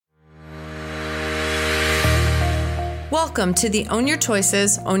Welcome to the Own Your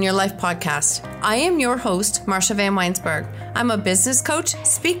Choices, Own Your Life podcast. I am your host, Marsha Van Weinsberg. I'm a business coach,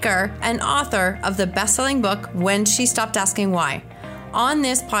 speaker, and author of the best-selling book, When She Stopped Asking Why. On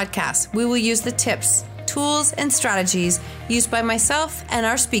this podcast, we will use the tips, tools, and strategies used by myself and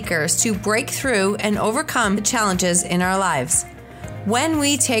our speakers to break through and overcome the challenges in our lives. When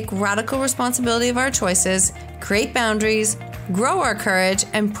we take radical responsibility of our choices, create boundaries, grow our courage,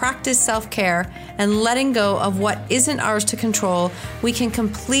 and practice self-care and letting go of what isn't ours to control, we can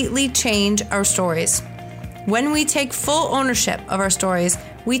completely change our stories. When we take full ownership of our stories,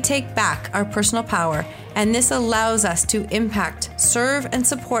 we take back our personal power, and this allows us to impact, serve, and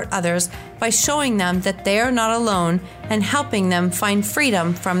support others by showing them that they are not alone and helping them find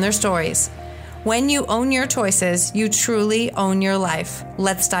freedom from their stories. When you own your choices, you truly own your life.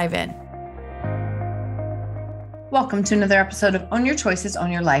 Let's dive in. Welcome to another episode of Own Your Choices,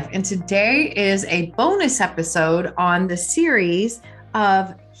 Own Your Life. And today is a bonus episode on the series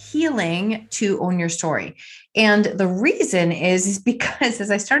of healing to own your story. And the reason is because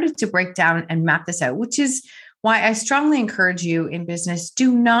as I started to break down and map this out, which is why I strongly encourage you in business,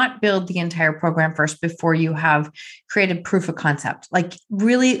 do not build the entire program first before you have created proof of concept. Like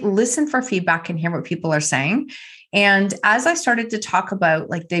really listen for feedback and hear what people are saying. And as I started to talk about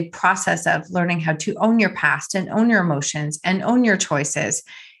like the process of learning how to own your past and own your emotions and own your choices,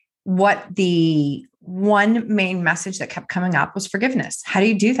 what the one main message that kept coming up was forgiveness. How do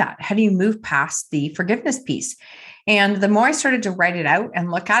you do that? How do you move past the forgiveness piece? And the more I started to write it out and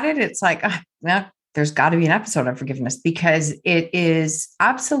look at it, it's like, there's got to be an episode on forgiveness because it is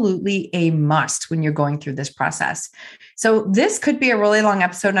absolutely a must when you're going through this process. So this could be a really long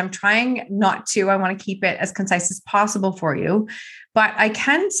episode. I'm trying not to. I want to keep it as concise as possible for you. But I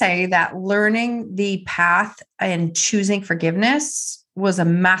can say that learning the path and choosing forgiveness was a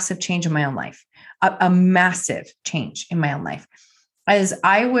massive change in my own life, a massive change in my own life. As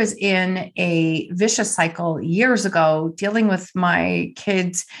I was in a vicious cycle years ago, dealing with my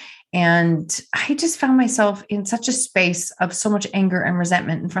kids, and I just found myself in such a space of so much anger and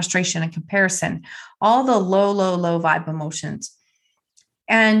resentment and frustration and comparison, all the low vibe emotions.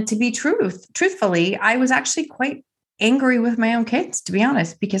 And to be truthfully, I was actually quite angry with my own kids, to be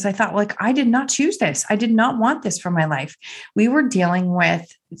honest, because I thought, like, I did not choose this. I did not want this for my life. We were dealing with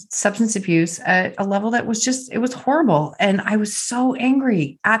substance abuse at a level that was it was horrible. And I was so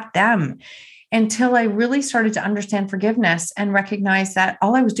angry at them until I really started to understand forgiveness and recognize that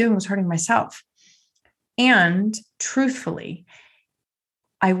all I was doing was hurting myself. And truthfully,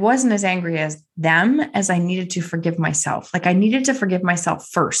 I wasn't as angry as them as I needed to forgive myself. Like I needed to forgive myself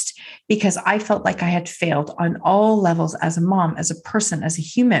first because I felt like I had failed on all levels as a mom, as a person, as a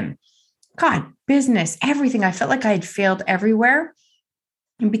human. God, business, everything. I felt like I had failed everywhere.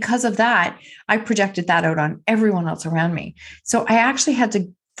 And because of that, I projected that out on everyone else around me. So I actually had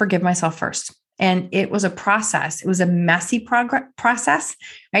to forgive myself first. And it was a process. It was a messy process,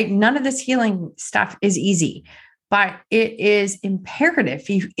 right? None of this healing stuff is easy, but it is imperative.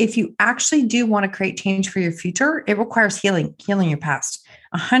 If you actually do want to create change for your future, it requires healing your past,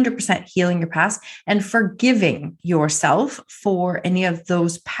 100% healing your past and forgiving yourself for any of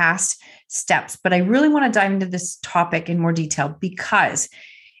those past steps. But I really want to dive into this topic in more detail because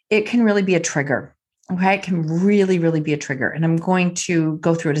it can really be a trigger. Okay, it can really, really be a trigger. And I'm going to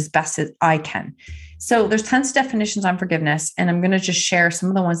go through it as best as I can. So there's tons of definitions on forgiveness, and I'm going to just share some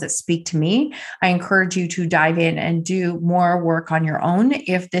of the ones that speak to me. I encourage you to dive in and do more work on your own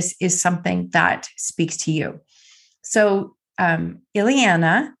if this is something that speaks to you. So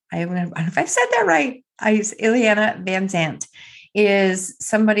Ileana, I don't know if I've said that right. Ileana Van Zandt is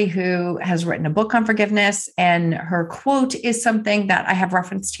somebody who has written a book on forgiveness, and her quote is something that I have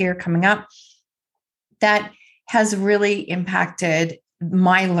referenced here coming up that has really impacted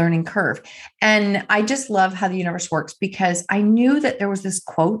my learning curve. And I just love how the universe works because I knew that there was this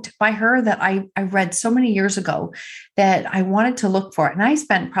quote by her that I read so many years ago that I wanted to look for it. And I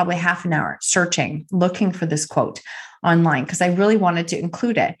spent probably half an hour looking for this quote online because I really wanted to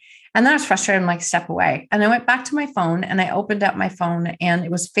include it. And then I was frustrated. I'm like, step away. And I went back to my phone and I opened up my phone and it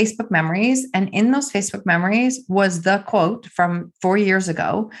was Facebook memories. And in those Facebook memories was the quote from 4 years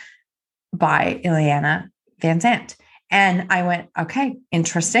ago by Ileana Van Zandt. And I went, okay,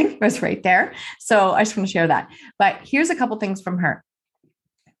 interesting. It was right there. So I just want to share that. But here's a couple things from her.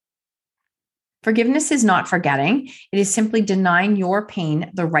 Forgiveness is not forgetting. It is simply denying your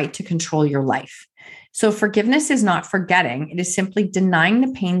pain the right to control your life. So forgiveness is not forgetting. It is simply denying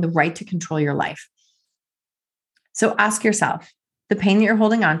the pain the right to control your life. So ask yourself, the pain that you're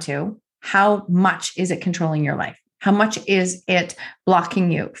holding on to, how much is it controlling your life? How much is it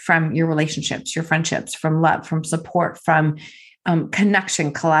blocking you from your relationships, your friendships, from love, from support, from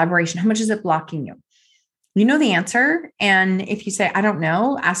connection, collaboration? How much is it blocking you? You know the answer. And if you say, I don't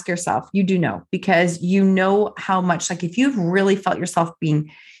know, ask yourself. You do know, because you know how much, like if you've really felt yourself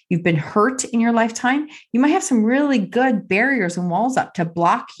you've been hurt in your lifetime, you might have some really good barriers and walls up to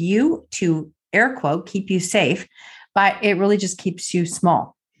block you, to air quote, keep you safe, but it really just keeps you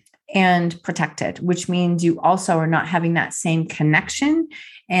small and protected, which means you also are not having that same connection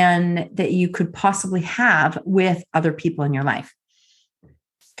and that you could possibly have with other people in your life.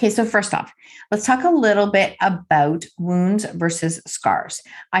 Okay, so first off, let's talk a little bit about wounds versus scars.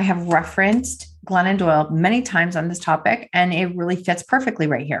 I have referenced Glennon Doyle many times on this topic, and it really fits perfectly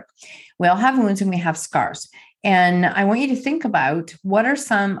right here. We all have wounds and we have scars. And I want you to think about what are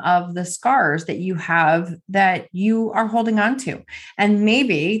some of the scars that you have that you are holding on to. And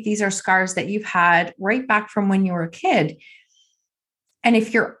maybe these are scars that you've had right back from when you were a kid. And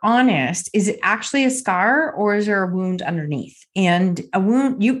if you're honest, is it actually a scar or is there a wound underneath? And a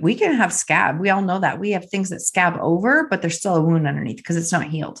wound, we can have scab. We all know that. We have things that scab over, but there's still a wound underneath because it's not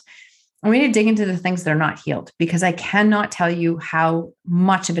healed. I'm going to dig into the things that are not healed, because I cannot tell you how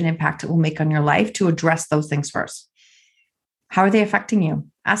much of an impact it will make on your life to address those things first. How are they affecting you?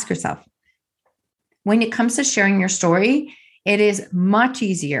 Ask yourself. When it comes to sharing your story, it is much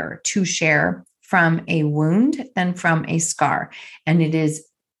easier to share from a wound than from a scar. And it is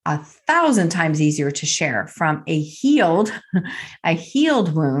 1,000 times easier to share from a healed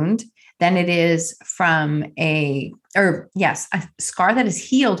wound than it is from a scar that is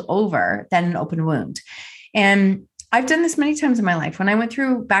healed over than an open wound. And I've done this many times in my life. When I went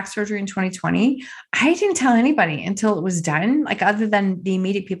through back surgery in 2020, I didn't tell anybody until it was done, like other than the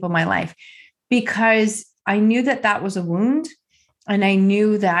immediate people in my life, because I knew that that was a wound. And I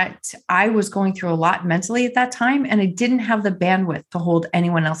knew that I was going through a lot mentally at that time, and I didn't have the bandwidth to hold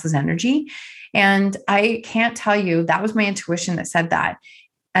anyone else's energy. And I can't tell you, that was my intuition that said that.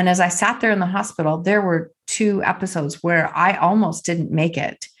 And as I sat there in the hospital, there were 2 episodes where I almost didn't make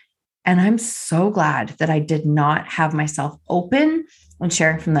it. And I'm so glad that I did not have myself open and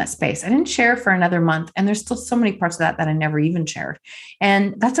sharing from that space. I didn't share for another month. And there's still so many parts of that I never even shared.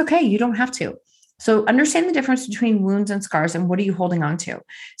 And that's okay. You don't have to. So understand the difference between wounds and scars and what are you holding on to?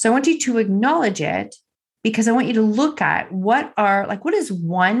 So I want you to acknowledge it, because I want you to look at what is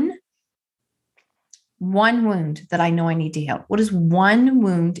one wound that I know I need to heal? What is one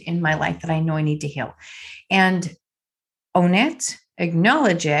wound in my life that I know I need to heal? And own it,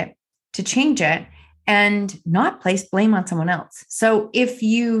 acknowledge it, to change it, and not place blame on someone else. So if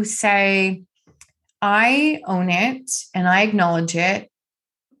you say, I own it and I acknowledge it,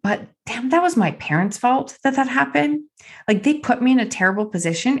 but damn, that was my parents' fault that happened. Like they put me in a terrible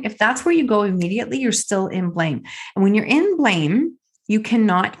position. If that's where you go immediately, you're still in blame. And when you're in blame, you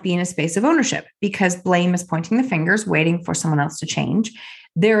cannot be in a space of ownership, because blame is pointing the fingers, waiting for someone else to change.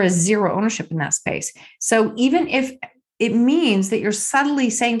 There is zero ownership in that space. So even if it means that you're subtly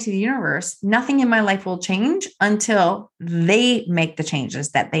saying to the universe, nothing in my life will change until they make the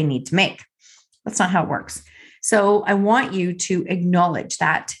changes that they need to make. That's not how it works. So I want you to acknowledge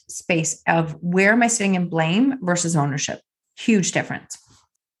that space of where am I sitting in blame versus ownership? Huge difference.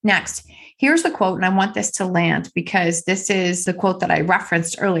 Next, here's the quote, and I want this to land because this is the quote that I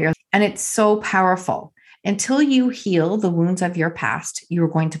referenced earlier, and it's so powerful. Until you heal the wounds of your past, you're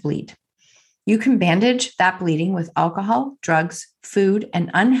going to bleed. You can bandage that bleeding with alcohol, drugs, food,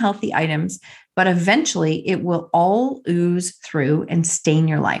 and unhealthy items, but eventually it will all ooze through and stain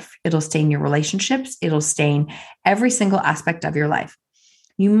your life. It'll stain your relationships. It'll stain every single aspect of your life.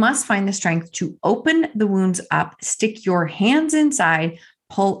 You must find the strength to open the wounds up, stick your hands inside,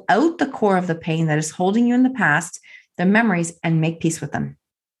 pull out the core of the pain that is holding you in the past, the memories, and make peace with them.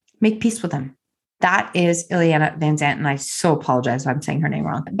 Make peace with them. That is Ileana Vanzant, and I so apologize if I'm saying her name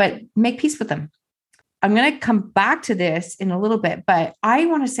wrong, but make peace with them. I'm going to come back to this in a little bit, but I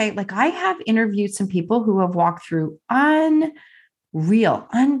want to say, I have interviewed some people who have walked through unreal,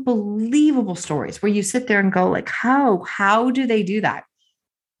 unbelievable stories where you sit there and go, how do they do that?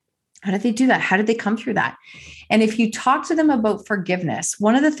 How did they do that? How did they come through that? And if you talk to them about forgiveness,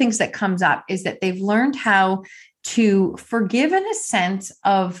 one of the things that comes up is that they've learned how to forgive in a sense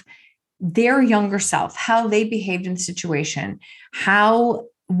of their younger self, how they behaved in the situation,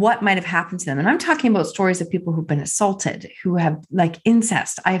 what might have happened to them. And I'm talking about stories of people who've been assaulted, who have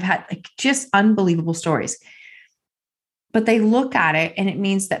incest. I've had just unbelievable stories. But they look at it and it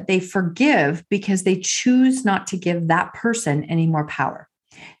means that they forgive because they choose not to give that person any more power.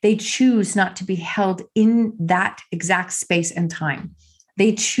 They choose not to be held in that exact space and time.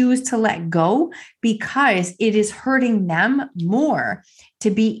 They choose to let go because it is hurting them more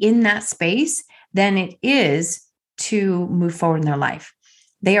to be in that space than it is to move forward in their life.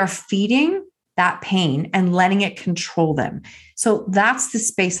 They are feeding that pain and letting it control them. So that's the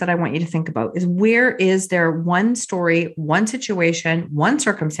space that I want you to think about, is where is there one story, one situation, one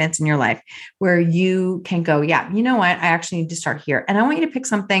circumstance in your life where you can go, yeah, you know what? I actually need to start here. And I want you to pick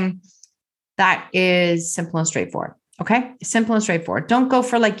something that is simple and straightforward. Okay. Simple and straightforward. Don't go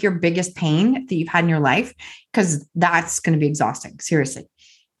for like your biggest pain that you've had in your life, because that's going to be exhausting. Seriously.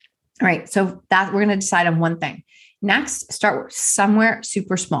 All right. So that we're going to decide on one thing. Next, start somewhere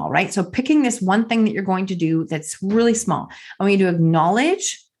super small, right? So picking this one thing that you're going to do that's really small. I want you to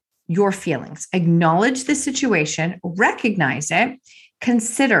acknowledge your feelings, acknowledge the situation, recognize it,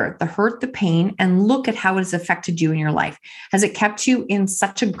 consider the hurt, the pain, and look at how it has affected you in your life. Has it kept you in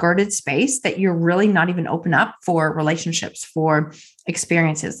such a guarded space that you're really not even open up for relationships, for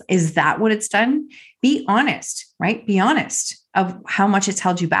experiences? Is that what it's done? Be honest, right? Be honest of how much it's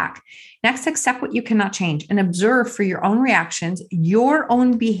held you back. Next, accept what you cannot change and observe for your own reactions, your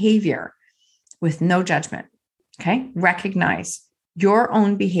own behavior with no judgment. Okay. Recognize your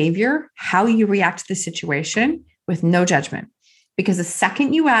own behavior, how you react to the situation with no judgment. Because the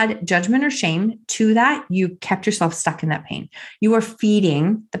second you add judgment or shame to that, you kept yourself stuck in that pain. You are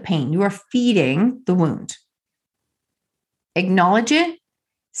feeding the pain. You are feeding the wound. Acknowledge it,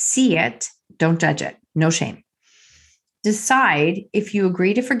 see it, don't judge it. No shame. Decide if you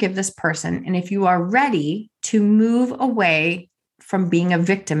agree to forgive this person and if you are ready to move away from being a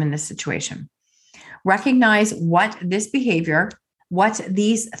victim in this situation. Recognize what this behavior, what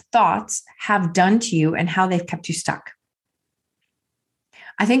these thoughts have done to you and how they've kept you stuck.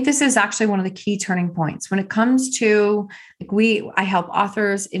 I think this is actually one of the key turning points when it comes to I help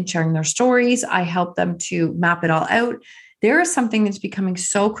authors in sharing their stories. I help them to map it all out. There is something that's becoming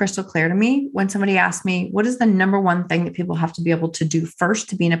so crystal clear to me when somebody asks me, what is the number one thing that people have to be able to do first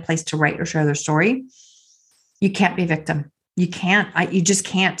to be in a place to write or share their story? You can't be a victim. You can't. You just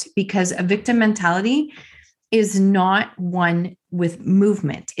can't, because a victim mentality is not one with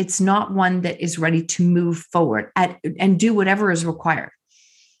movement. It's not one that is ready to move forward and do whatever is required.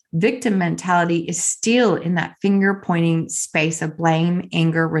 Victim mentality is still in that finger pointing space of blame,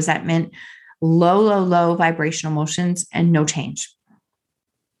 anger, resentment, low vibrational emotions, and no change.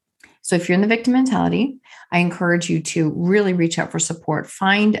 So if you're in the victim mentality, I encourage you to really reach out for support.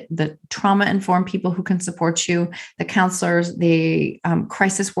 Find the trauma-informed people who can support you, the counselors, the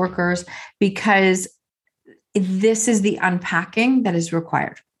crisis workers, because this is the unpacking that is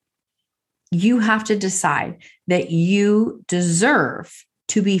required. You have to decide that you deserve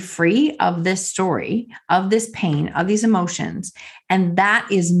to be free of this story, of this pain, of these emotions. And that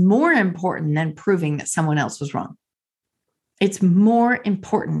is more important than proving that someone else was wrong. It's more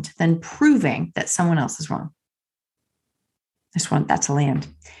important than proving that someone else is wrong. I just want that to land.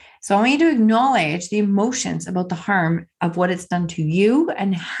 So I want you to acknowledge the emotions about the harm of what it's done to you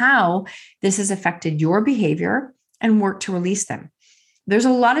and how this has affected your behavior, and work to release them. There's a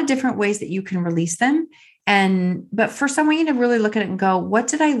lot of different ways that you can release them. But first, I want you to really look at it and go, what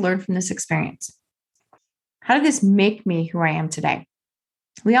did I learn from this experience? How did this make me who I am today?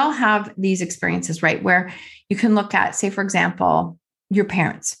 We all have these experiences, right? Where you can look at, say, for example, your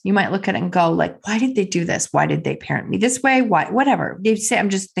parents. You might look at it and go like, why did they do this? Why did they parent me this way? Why, whatever. You say, I'm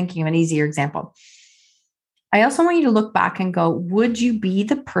just thinking of an easier example. I also want you to look back and go, would you be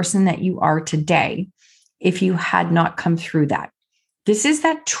the person that you are today if you had not come through that? This is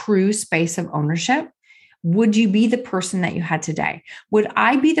that true space of ownership. Would you be the person that you had today? Would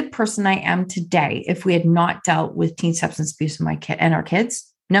I be the person I am today if we had not dealt with teen substance abuse in my kid and our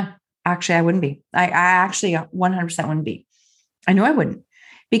kids? No, actually, I wouldn't be. I actually 100% wouldn't be. I know I wouldn't,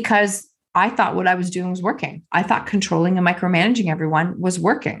 because I thought what I was doing was working. I thought controlling and micromanaging everyone was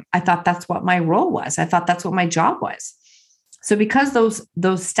working. I thought that's what my role was. I thought that's what my job was. So because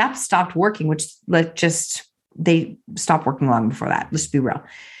those steps stopped working, which they stopped working long before that, let's be real.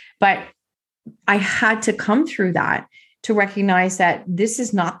 But I had to come through that to recognize that this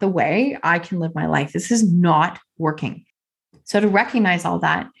is not the way I can live my life. This is not working. So to recognize all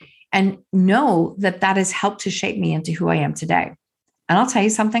that and know that that has helped to shape me into who I am today. And I'll tell you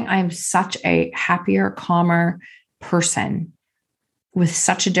something, I am such a happier, calmer person with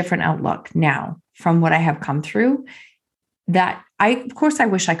such a different outlook now from what I have come through, that of course, I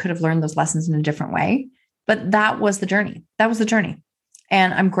wish I could have learned those lessons in a different way, but that was the journey. That was the journey.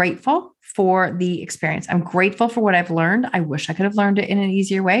 And I'm grateful for the experience. I'm grateful for what I've learned. I wish I could have learned it in an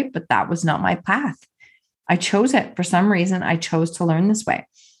easier way, but that was not my path. I chose it for some reason. I chose to learn this way.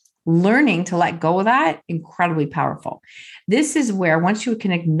 Learning to let go of that, incredibly powerful. This is where once you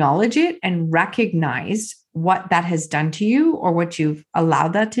can acknowledge it and recognize what that has done to you or what you've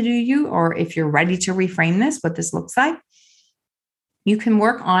allowed that to do to you, or if you're ready to reframe this, what this looks like, you can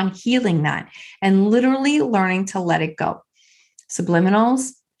work on healing that and literally learning to let it go.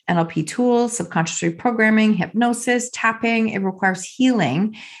 Subliminals, NLP tools, subconscious reprogramming, hypnosis, tapping, it requires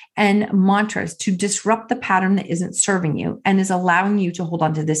healing and mantras to disrupt the pattern that isn't serving you and is allowing you to hold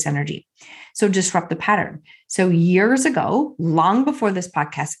on to this energy. So disrupt the pattern. So years ago, long before this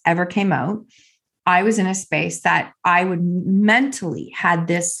podcast ever came out, I was in a space that I would mentally had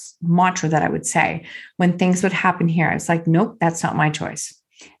this mantra that I would say when things would happen here. I was like, nope, that's not my choice.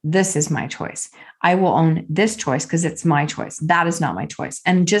 This is my choice. I will own this choice because it's my choice. That is not my choice.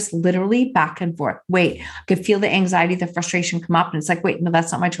 And just literally back and forth. Wait, I could feel the anxiety, the frustration come up. And it's like, wait, no,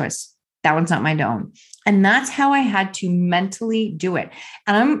 that's not my choice. That one's not mine to own. And that's how I had to mentally do it.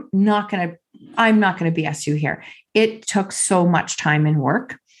 And I'm not going to BS you here. It took so much time and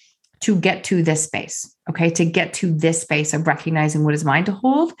work to get to this space, okay? To get to this space of recognizing what is mine to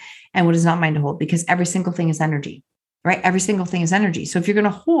hold and what is not mine to hold, because every single thing is energy, right? Every single thing is energy. So if you're going to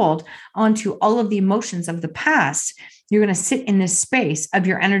hold onto all of the emotions of the past, you're going to sit in this space of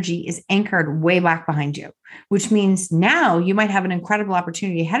your energy is anchored way back behind you, which means now you might have an incredible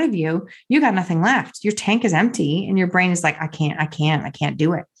opportunity ahead of you. You got nothing left. Your tank is empty and your brain is like, I can't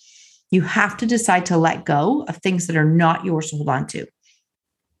do it. You have to decide to let go of things that are not yours to hold on to.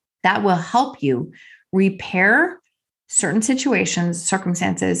 That will help you repair certain situations,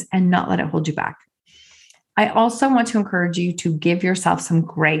 circumstances, and not let it hold you back. I also want to encourage you to give yourself some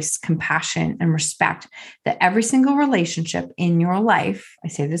grace, compassion, and respect that every single relationship in your life, I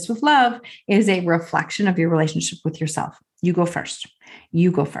say this with love, is a reflection of your relationship with yourself. You go first.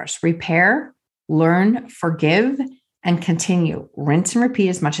 You go first. Repair, learn, forgive, and continue. Rinse and repeat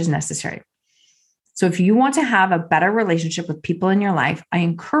as much as necessary. So if you want to have a better relationship with people in your life, I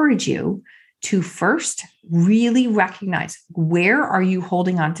encourage you to first really recognize, where are you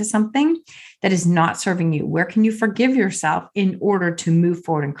holding on to something that is not serving you? Where can you forgive yourself in order to move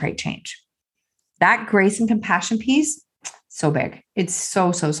forward and create change? That grace and compassion piece, so big. It's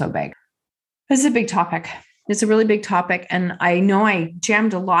so big. This is a big topic. It's a really big topic. And I know I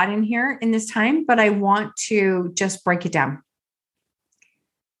jammed a lot in here in this time, but I want to just break it down.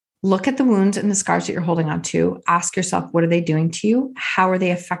 Look at the wounds and the scars that you're holding on to. Ask yourself, what are they doing to you? How are they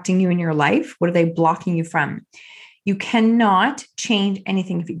affecting you in your life? What are they blocking you from? You cannot change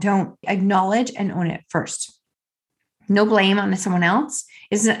anything if you don't acknowledge and own it first. No blame on someone else.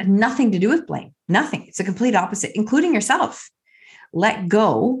 It's nothing to do with blame. Nothing. It's a complete opposite, including yourself. Let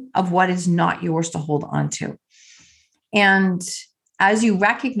go of what is not yours to hold on to. And as you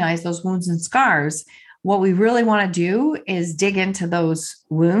recognize those wounds and scars, what we really want to do is dig into those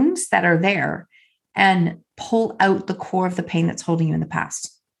wounds that are there and pull out the core of the pain that's holding you in the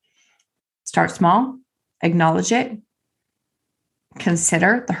past. Start small, acknowledge it,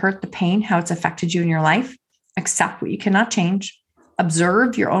 consider the hurt, the pain, how it's affected you in your life, accept what you cannot change,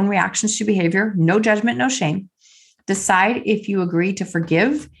 observe your own reactions to behavior, no judgment, no shame. Decide if you agree to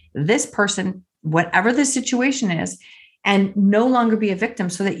forgive this person, whatever the situation is, and no longer be a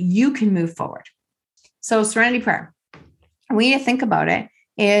victim so that you can move forward. So serenity prayer, the way you think about it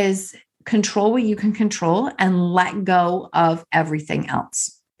is control what you can control and let go of everything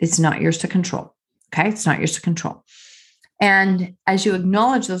else. It's not yours to control. Okay. It's not yours to control. And as you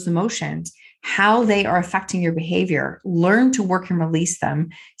acknowledge those emotions, how they are affecting your behavior, learn to work and release them.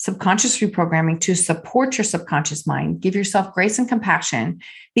 Subconscious reprogramming to support your subconscious mind. Give yourself grace and compassion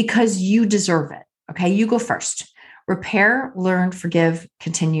because you deserve it. Okay. You go first. Repair, learn, forgive,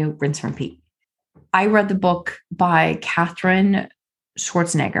 continue, rinse, and repeat. I read the book by Katherine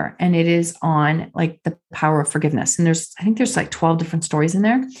Schwarzenegger, and it is on like the power of forgiveness. And I think there's like 12 different stories in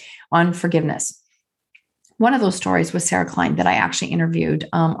there on forgiveness. One of those stories was Sarah Klein that I actually interviewed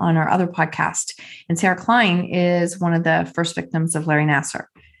on our other podcast. And Sarah Klein is one of the first victims of Larry Nassar.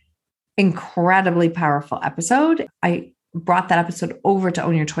 Incredibly powerful episode. I brought that episode over to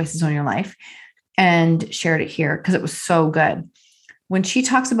Own Your Choices, Own Your Life and shared it here because it was so good. When she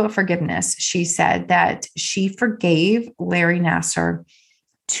talks about forgiveness, she said that she forgave Larry Nassar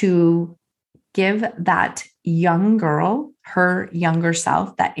to give that young girl, her younger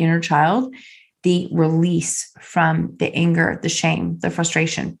self, that inner child, the release from the anger, the shame, the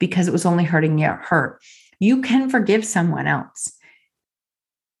frustration, because it was only hurting her. You can forgive someone else,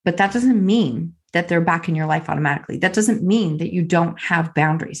 but that doesn't mean that they're back in your life automatically. That doesn't mean that you don't have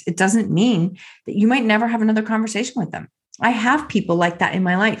boundaries. It doesn't mean that you might never have another conversation with them. I have people like that in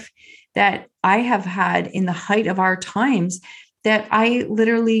my life that I have had in the height of our times that I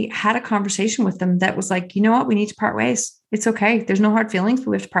literally had a conversation with them that was like, you know what? We need to part ways. It's okay. There's no hard feelings,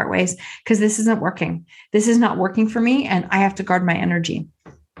 but we have to part ways because this isn't working. This is not working for me. And I have to guard my energy.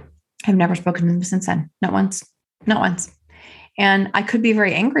 I've never spoken to them since then. Not once, not once. And I could be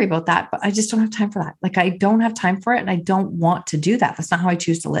very angry about that, but I just don't have time for that. Like, I don't have time for it. And I don't want to do that. That's not how I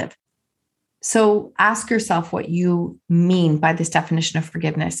choose to live. So ask yourself what you mean by this definition of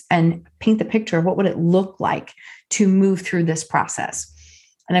forgiveness and paint the picture of what would it look like to move through this process.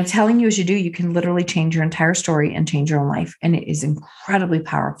 And I'm telling you, as you do, you can literally change your entire story and change your own life. And it is incredibly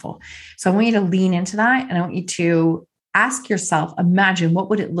powerful. So I want you to lean into that. And I want you to ask yourself, imagine what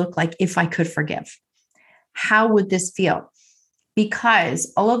would it look like if I could forgive? How would this feel?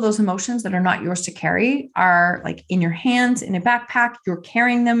 Because all of those emotions that are not yours to carry are like in your hands, in a backpack, you're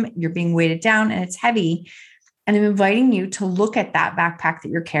carrying them, you're being weighted down and it's heavy. And I'm inviting you to look at that backpack that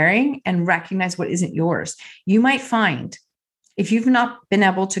you're carrying and recognize what isn't yours. You might find, if you've not been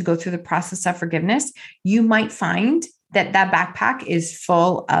able to go through the process of forgiveness, you might find that that backpack is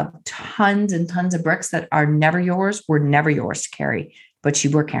full of tons and tons of bricks that are never yours, were never yours to carry, but you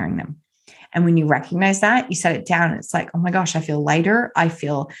were carrying them. And when you recognize that, you set it down. It's like, oh my gosh, I feel lighter. I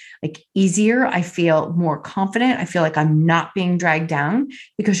feel like easier. I feel more confident. I feel like I'm not being dragged down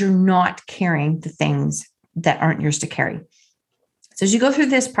because you're not carrying the things that aren't yours to carry. So as you go through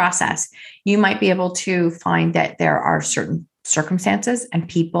this process, you might be able to find that there are certain circumstances and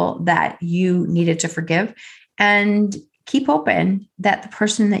people that you needed to forgive, and keep open that the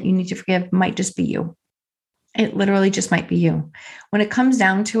person that you need to forgive might just be you. It literally just might be you. When it comes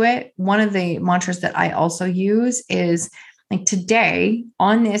down to it, one of the mantras that I also use is like, today,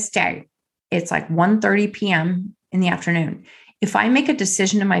 on this day, it's like 1:30 p.m. in the afternoon. If I make a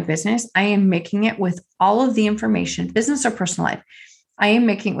decision in my business, I am making it with all of the information, business or personal life. I am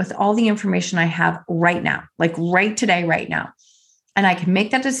making it with all the information I have right now, like right today, right now. And I can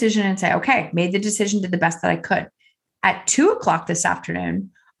make that decision and say, okay, made the decision, did the best that I could. At 2:00 this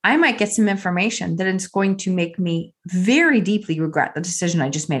afternoon, I might get some information that is going to make me very deeply regret the decision I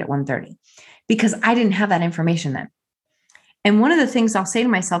just made at 1:30 because I didn't have that information then. And one of the things I'll say to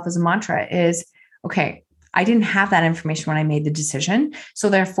myself as a mantra is, okay, I didn't have that information when I made the decision. So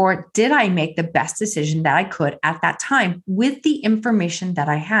therefore, did I make the best decision that I could at that time with the information that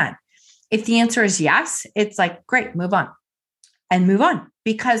I had? If the answer is yes, it's like, great, move on and move on,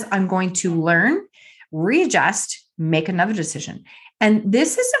 because I'm going to learn, readjust, make another decision. And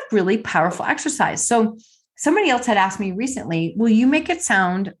this is a really powerful exercise. So somebody else had asked me recently, will you make it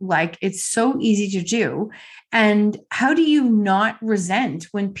sound like it's so easy to do? And how do you not resent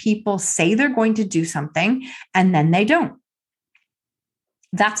when people say they're going to do something and then they don't?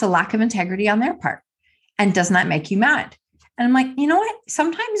 That's a lack of integrity on their part. And doesn't that make you mad? And I'm like, you know what?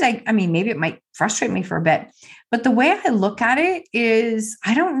 Sometimes I mean, maybe it might frustrate me for a bit, but the way I look at it is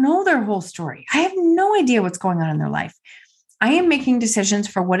I don't know their whole story. I have no idea what's going on in their life. I am making decisions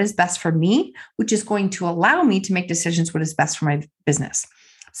for what is best for me, which is going to allow me to make decisions what is best for my business.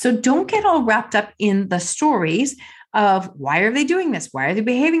 So don't get all wrapped up in the stories of why are they doing this? Why are they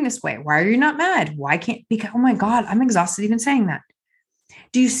behaving this way? Why are you not mad? Why can't, because, oh my God, I'm exhausted even saying that.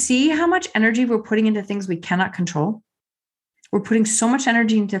 Do you see how much energy we're putting into things we cannot control? We're putting so much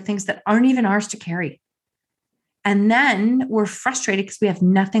energy into things that aren't even ours to carry. And then we're frustrated because we have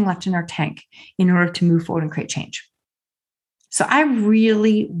nothing left in our tank in order to move forward and create change. So I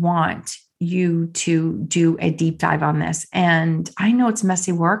really want you to do a deep dive on this. And I know it's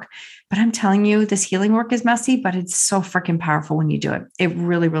messy work, but I'm telling you, this healing work is messy, but it's so freaking powerful when you do it. It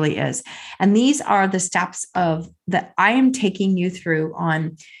really, really is. And these are the steps of that I am taking you through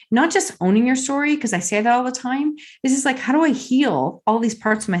on not just owning your story, because I say that all the time. This is like, how do I heal all these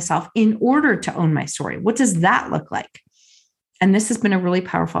parts of myself in order to own my story? What does that look like? And this has been a really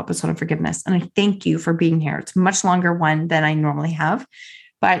powerful episode of forgiveness. And I thank you for being here. It's a much longer one than I normally have,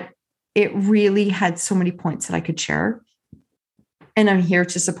 but it really had so many points that I could share. And I'm here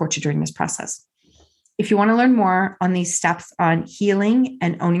to support you during this process. If you want to learn more on these steps on healing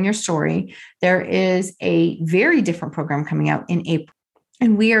and owning your story, there is a very different program coming out in April.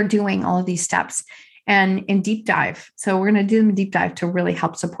 And we are doing all of these steps and in deep dive. So we're going to do them in deep dive to really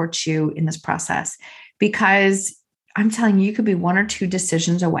help support you in this process, because I'm telling you, you could be one or two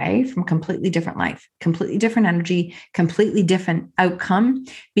decisions away from completely different life, completely different energy, completely different outcome,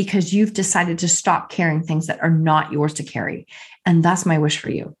 because you've decided to stop carrying things that are not yours to carry. And that's my wish for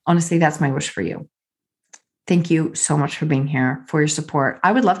you. Honestly, that's my wish for you. Thank you so much for being here, for your support.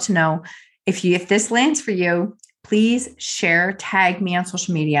 I would love to know if this lands for you, please share, tag me on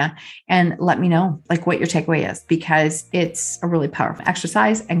social media and let me know like what your takeaway is, because it's a really powerful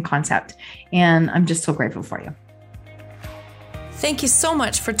exercise and concept. And I'm just so grateful for you. Thank you so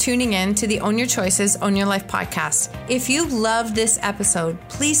much for tuning in to the Own Your Choices, Own Your Life podcast. If you loved this episode,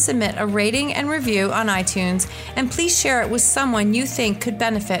 please submit a rating and review on iTunes, and please share it with someone you think could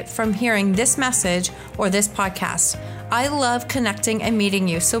benefit from hearing this message or this podcast. I love connecting and meeting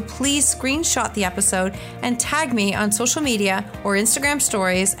you, so please screenshot the episode and tag me on social media or Instagram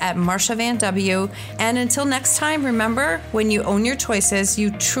stories at Marsha Van W. And until next time, remember, when you own your choices, you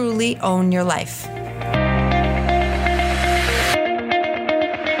truly own your life.